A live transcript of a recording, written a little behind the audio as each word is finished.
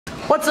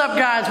What's up,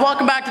 guys?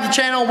 Welcome back to the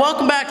channel.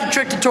 Welcome back to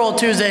Trick Tutorial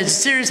Tuesdays, a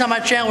series on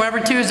my channel where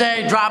every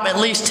Tuesday I drop at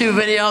least 2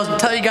 videos and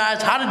tell you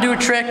guys how to do a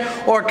trick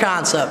or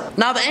concept.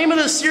 Now, the aim of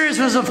this series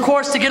was, of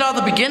course, to get all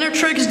the beginner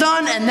tricks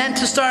done and then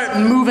to start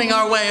moving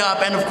our way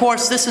up. And of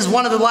course, this is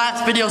one of the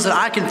last videos that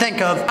I can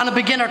think of on a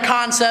beginner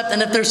concept.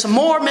 And if there's some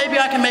more, maybe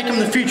I can make them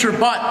in the future.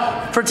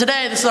 But for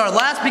today, this is our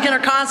last beginner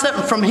concept.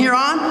 And from here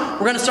on,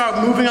 we're gonna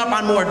start moving up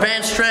on more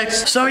advanced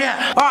tricks. So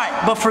yeah. All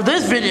right, but for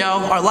this video,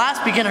 our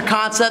last beginner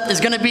concept is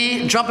gonna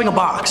be jumping a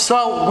box.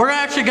 So we're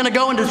actually gonna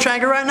go into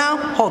Changa right now.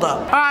 Hold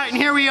up. All right, and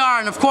here we are.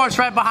 And of course,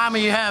 right behind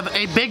me, you have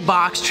a big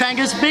box.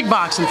 Changa's big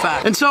box, in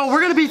fact. And so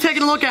we're gonna be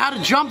taking a look at how to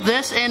jump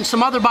this and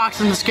some other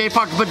boxes in the skate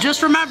park. But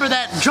just remember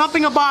that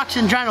jumping a box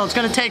in general, it's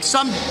gonna take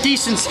some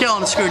decent skill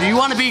on a scooter. You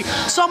wanna be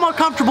somewhat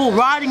comfortable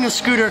riding a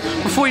scooter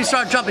before you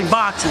start jumping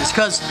boxes.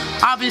 Because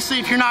obviously,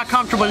 if you're not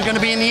comfortable, you're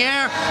gonna be in the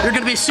air, you're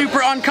gonna be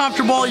super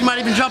uncomfortable, you might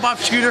even jump off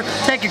a scooter,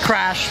 take a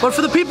crash. But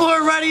for the people who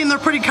are ready and they're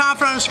pretty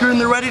confident on a scooter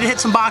and they're ready to hit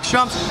some box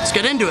jumps, let's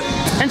get into it.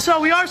 And so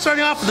we are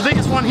starting off with the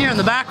biggest one here in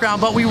the background,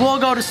 but we will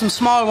go to some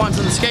smaller ones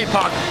in the skate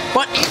park.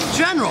 But in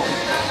general,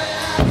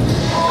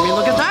 I mean,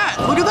 look at that.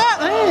 Look at that.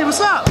 Hey,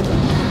 what's up?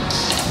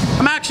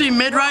 I'm actually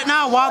mid right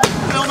now while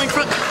they're filming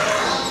for...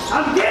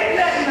 I'm getting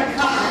that in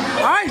the car.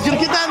 All right, he's gonna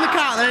get that in the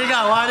car. There you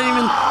go. Well, I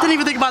didn't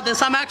even think about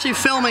this. I'm actually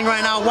filming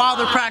right now while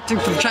they're practicing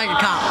for the Changa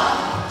comp.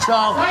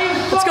 So,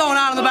 what's going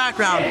on in the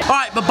background? All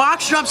right, but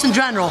box jumps in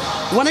general.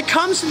 When it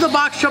comes to the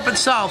box jump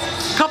itself,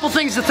 a couple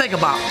things to think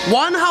about.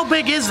 1, how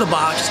big is the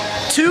box?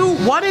 2,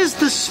 what is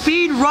the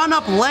speed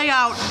run-up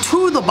layout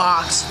to the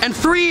box? And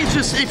 3 is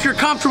just if you're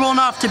comfortable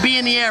enough to be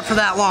in the air for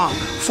that long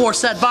for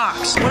said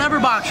box. Whatever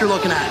box you're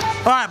looking at.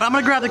 All right, but I'm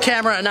gonna grab the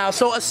camera right now.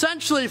 So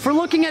essentially, if we're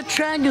looking at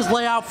Changa's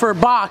layout for a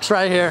box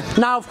right here.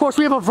 Now, of course,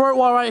 we have a vert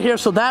wall right here,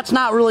 so that's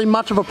not really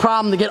much of a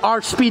problem to get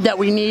our speed that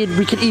we need.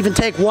 We can even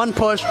take 1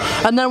 push,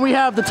 and then we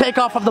have the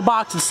takeoff of the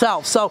box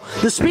itself. So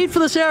the speed for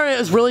this area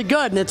is really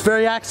good, and it's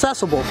very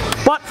accessible.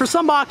 But for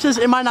some boxes,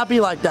 it might not be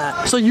like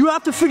that. So you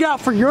have to figure out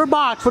for your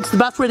box what's the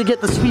best way to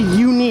get the speed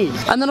you need.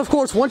 And then, of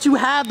course, once you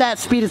have that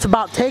speed, it's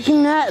about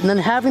taking that and then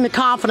having the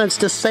confidence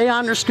to stay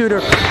on your scooter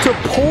to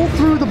pull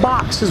through the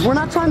box. Because we're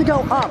not trying to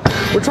go up.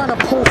 We're trying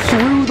to pull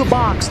through the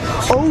box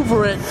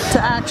over it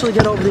to actually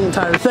get over the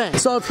entire thing.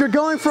 So if you're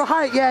going for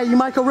height, yeah, you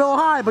might go real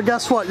high, but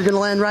guess what? You're gonna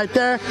land right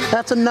there.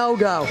 That's a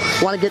no-go.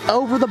 Want to get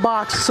over the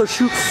box, so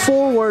shoot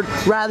forward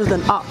rather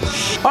than up.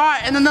 All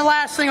right, and then the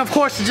last thing, of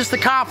course, is just the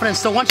confidence.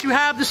 So once you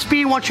have the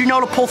speed, once you know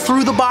to pull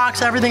through the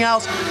box, everything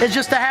else is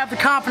just to have the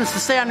confidence to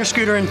stay on your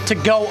scooter and to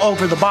go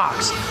over the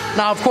box.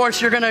 Now, of course,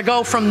 you're gonna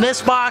go from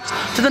this box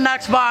to the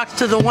next box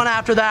to the one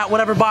after that,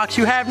 whatever box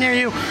you have near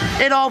you.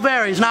 It all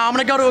varies. Now, I'm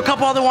gonna go to a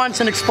couple other ones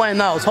and explain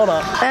those. Hold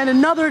up. And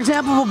another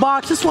example of a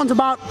box, this one's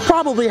about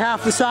probably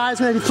half the size,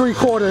 maybe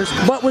 3/4.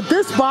 But with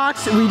this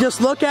box, we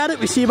just look at it,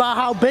 we see about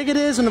how big it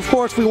is, and of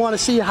course, we wanna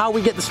see how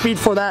we get the speed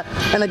for that.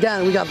 And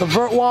again, we got the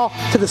vert wall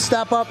to the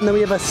step up, and then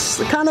we have a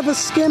kind of a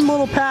skim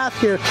little path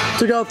here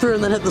to go through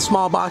and then hit the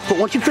small box. But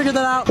once you figure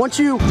that out, once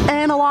you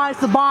analyze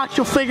the box,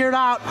 you'll figure it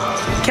out.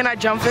 Can I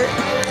jump it?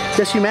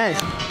 Yes, you may.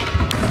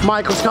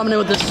 Michael's coming in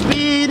with the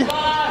speed.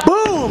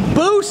 Boom!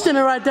 Boosting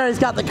it right there. He's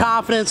got the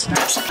confidence.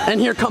 And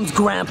here comes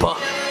Grandpa.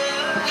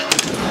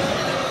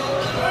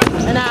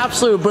 An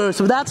absolute boost.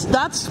 So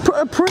that's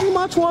pretty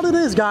much what it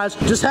is, guys.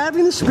 Just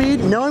having the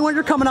speed, knowing what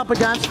you're coming up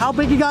against, how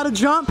big you gotta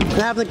jump, and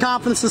having the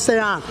confidence to stay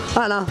on.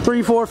 I don't know,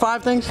 3, 4,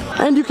 5 things.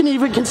 And you can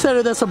even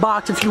consider this a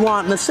box if you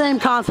want. And the same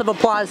concept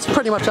applies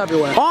pretty much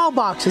everywhere. All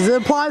boxes.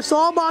 It applies to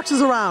all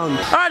boxes around.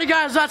 Alrighty,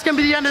 guys, that's gonna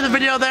be the end of the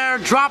video there.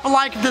 Drop a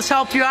like if this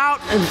helped you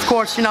out. And of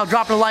course, you know,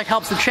 dropping a like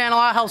helps the channel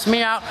out, helps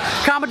me out.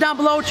 Comment down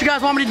below what you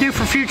guys want me to do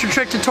for future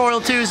Trick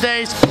Tutorial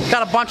Tuesdays.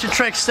 Got a bunch of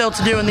tricks still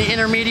to do in the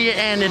intermediate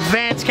and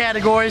advanced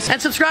categories.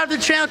 And subscribe to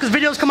the channel because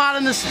videos come out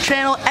on this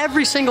channel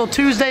every single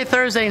Tuesday,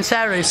 Thursday, and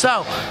Saturday.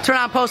 So turn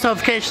on post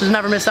notifications,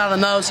 never miss out on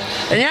those.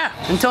 And yeah,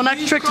 until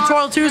next Trick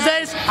Tutorial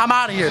Tuesdays, I'm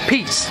out of here.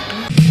 Peace.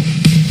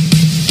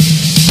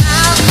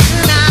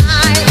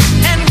 Tonight,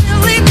 and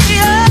we'll leave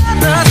the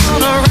others on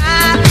the right.